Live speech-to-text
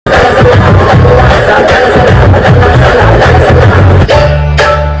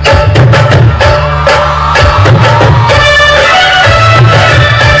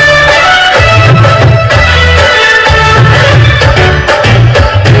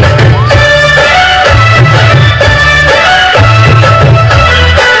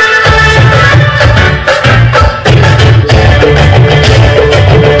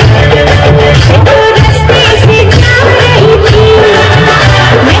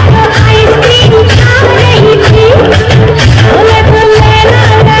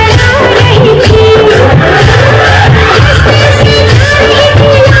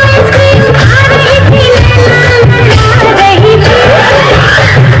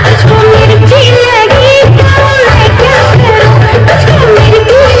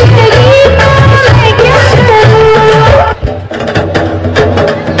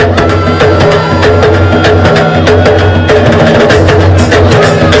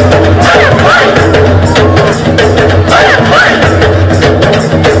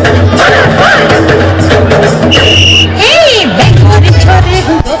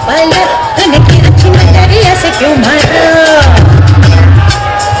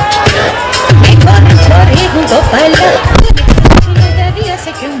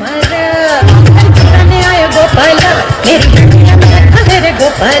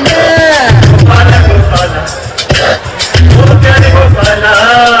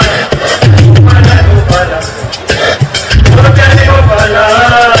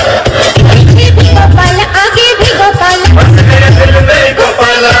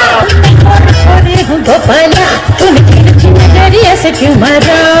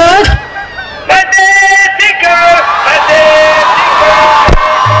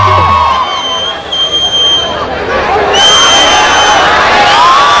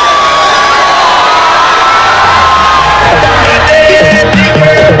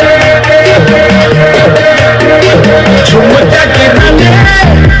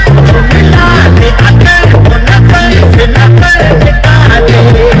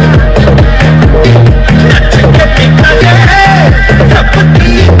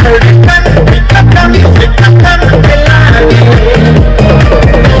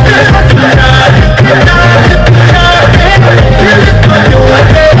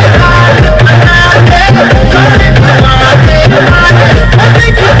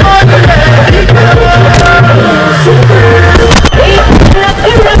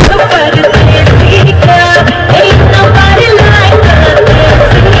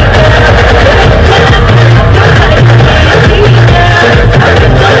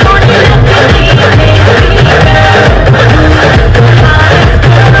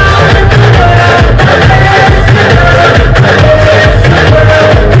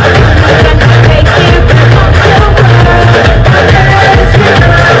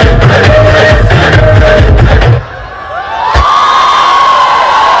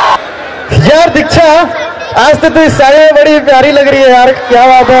आज तो तू इस साड़ी में बड़ी प्यारी लग रही है यार, क्या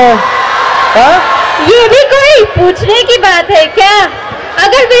बात है? हाँ? ये भी कोई पूछने की बात है क्या?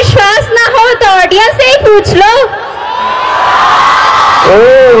 अगर विश्वास ना हो तो ऑडियंस से ही पूछ लो। ओ,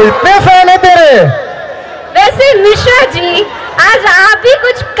 इतने फैन है तेरे? वैसे मिश्रा जी, आज आप भी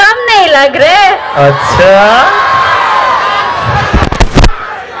कुछ कम नहीं लग रहे। अच्छा,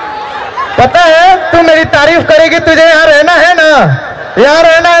 पता है तू मेरी तारीफ करेगी, तुझे यहाँ रहना है ना? यहाँ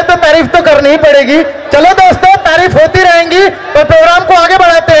रहना है तो तारीफ तो करनी ही पड़ेगी। चलो दोस्तों, तारीफ होती रहेंगी तो प्रोग्राम को आगे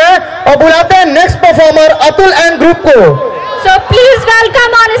बढ़ाते हैं और बुलाते हैं next performer Atul and group को। So please welcome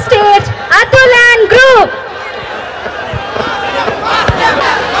on stage Atul and group.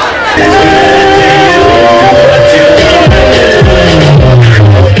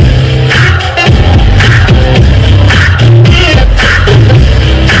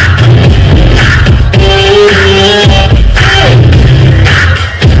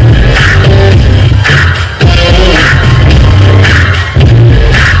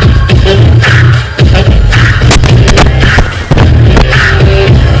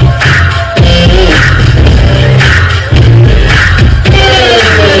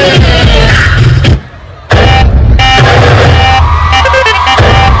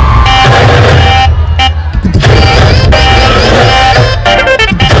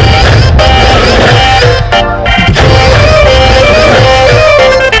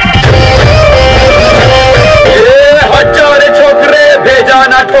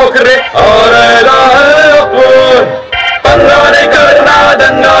 ठोकरे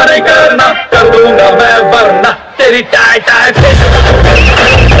करना कर दूंगा मैं वरना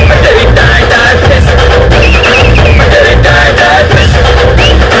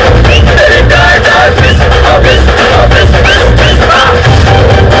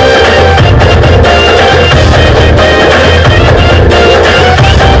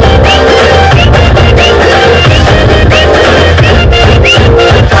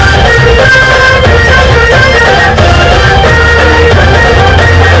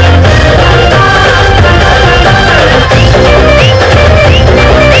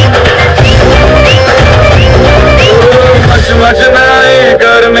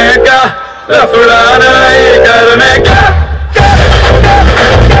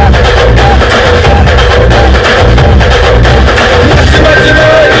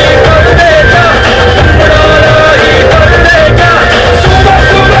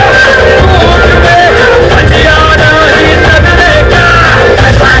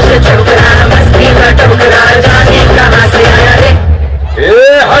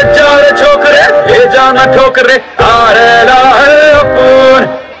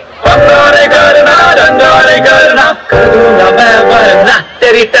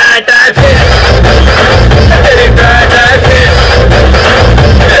तेरी टाटा फिर तेरी टाटा फिर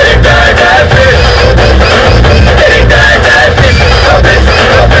तेरी टाटा फिर तेरी टाटा फिर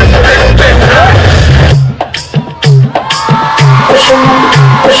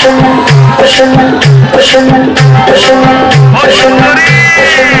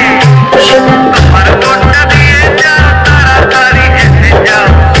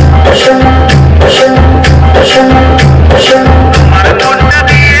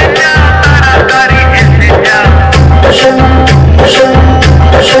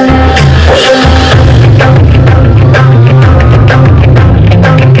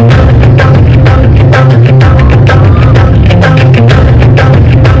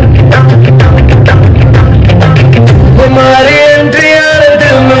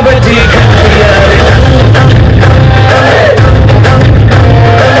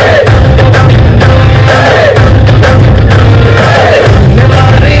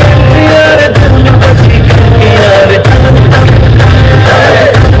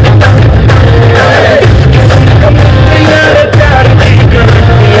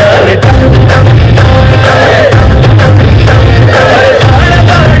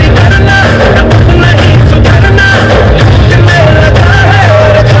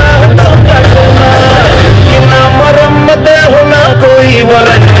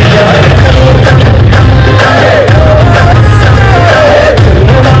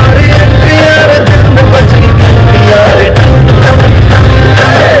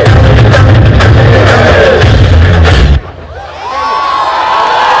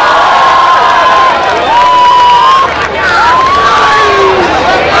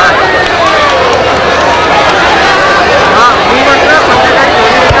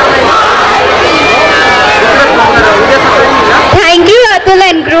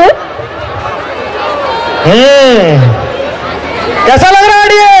कैसा लग रहा है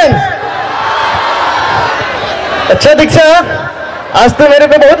ऑडियंस? अच्छा दीक्षा, आज तो मेरे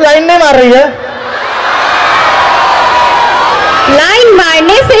पे बहुत लाइन नहीं मार रही है। लाइन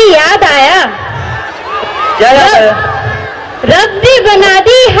मारने से याद आया। क्या याद आया? रब ने बना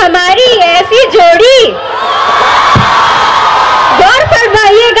दी हमारी ऐसी जोड़ी, गौर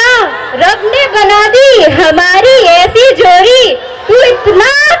फरमाइएगा, रब ने बना दी हमारी ऐसी जोड़ी, तू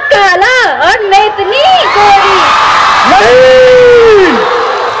इतना काला और मैं इतनी गोरी।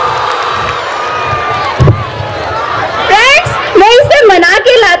 फ्रेंड्स, मैं इसे मना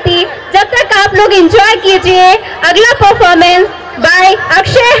के लाती, जब तक आप लोग एंजॉय कीजिए अगला परफॉर्मेंस बाय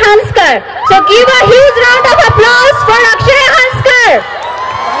अक्षय हंसकर। So give a huge round of applause for Akshay Hanskar.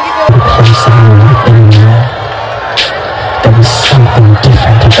 There was something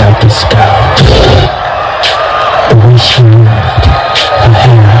different about this girl. The way she moved, her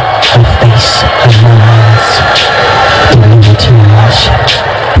hair, her face, her eyes, they lead me to emotion.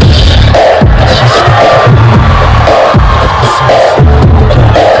 She stopped.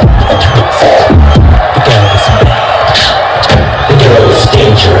 The girl was bad. The girl was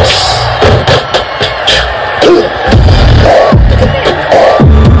dangerous.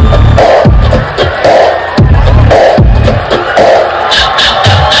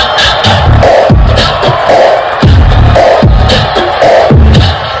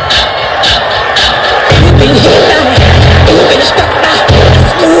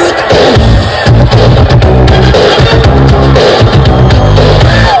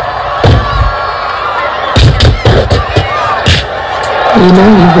 You know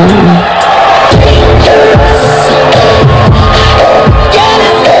you want me.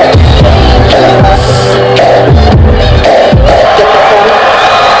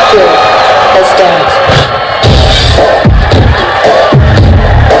 Let's dance.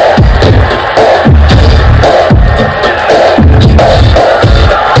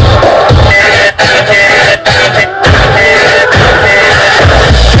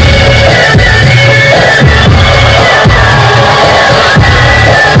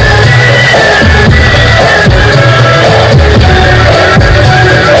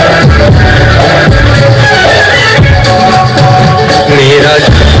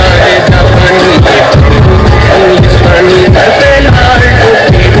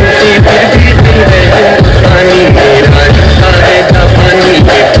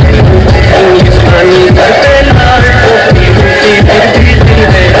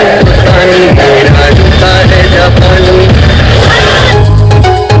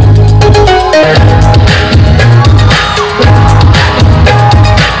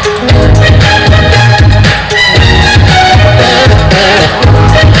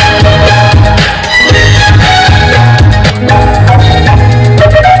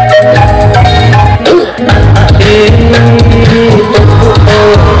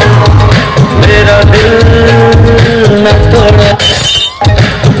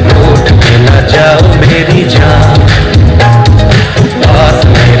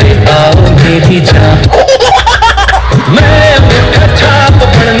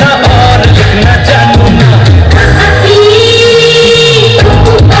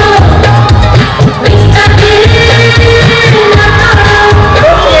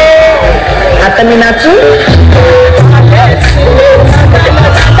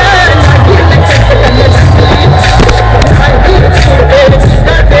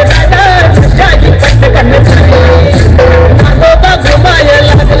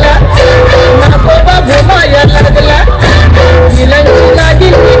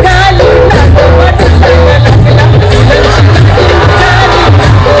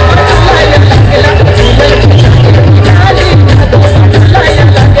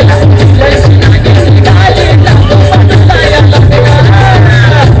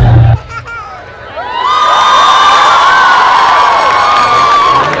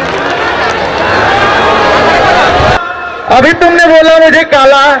 अभी तुमने बोला मुझे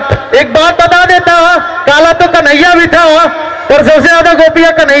काला, एक बात बता देता, काला तो कन्हैया भी था, पर सबसे ज्यादा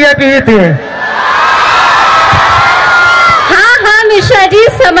गोपियां कन्हैया की ही थी। हाँ हाँ मिश्रा जी,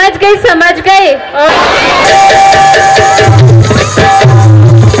 समझ गए।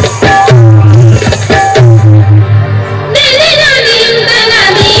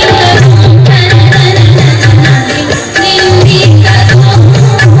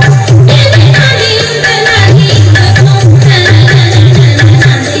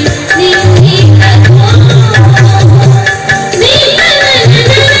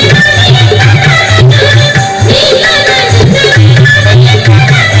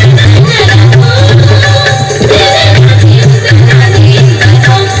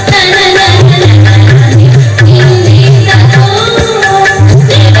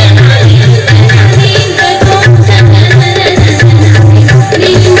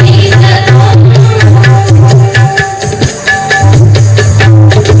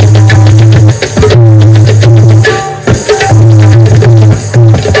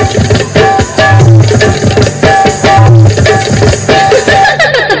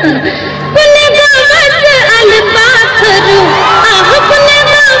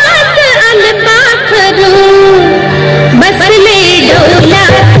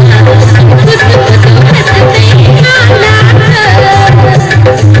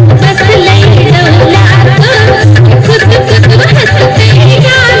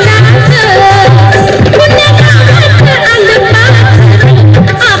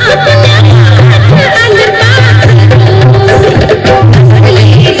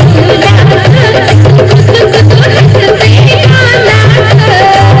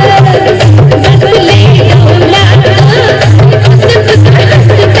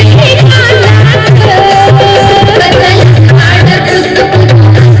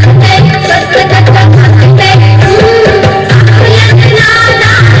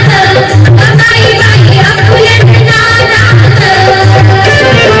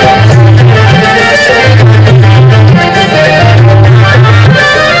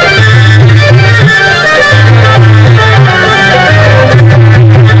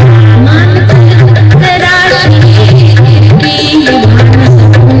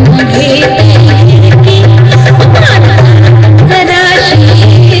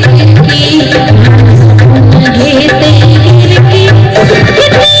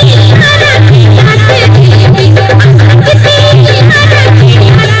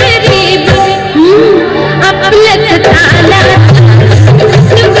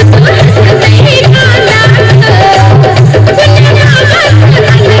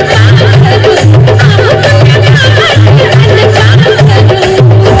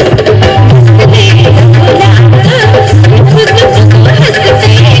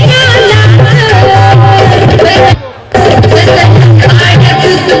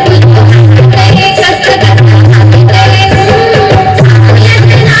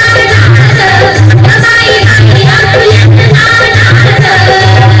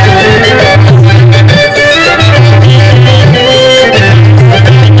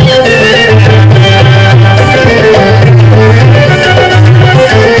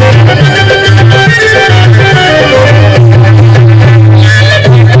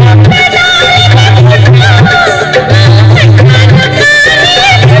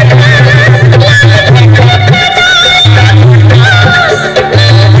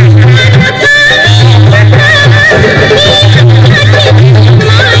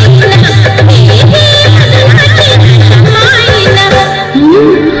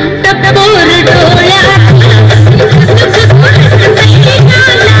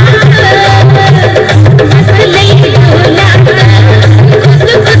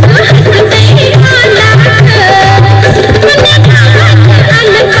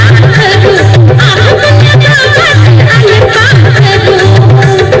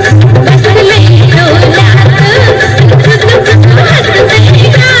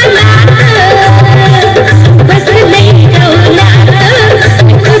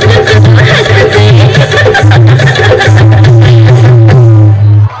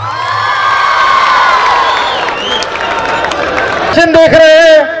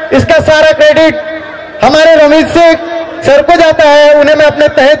 इसका सारा क्रेडिट हमारे रमेश सर को जाता है। उन्हें मैं अपने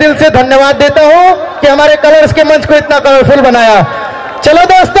तहे दिल से धन्यवाद देता हूं कि हमारे कलर्स के मंच को इतना कलरफुल बनाया। चलो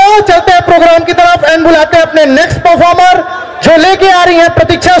दोस्तों, चलते हैं प्रोग्राम की तरफ एंड बुलाते हैं अपने नेक्स्ट परफॉर्मर जो लेके आ रही है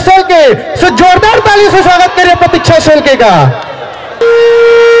प्रतीक्षा सोलके। सो जोरदार ताली से स्वागत करिए प्रतीक्षा सोलके का।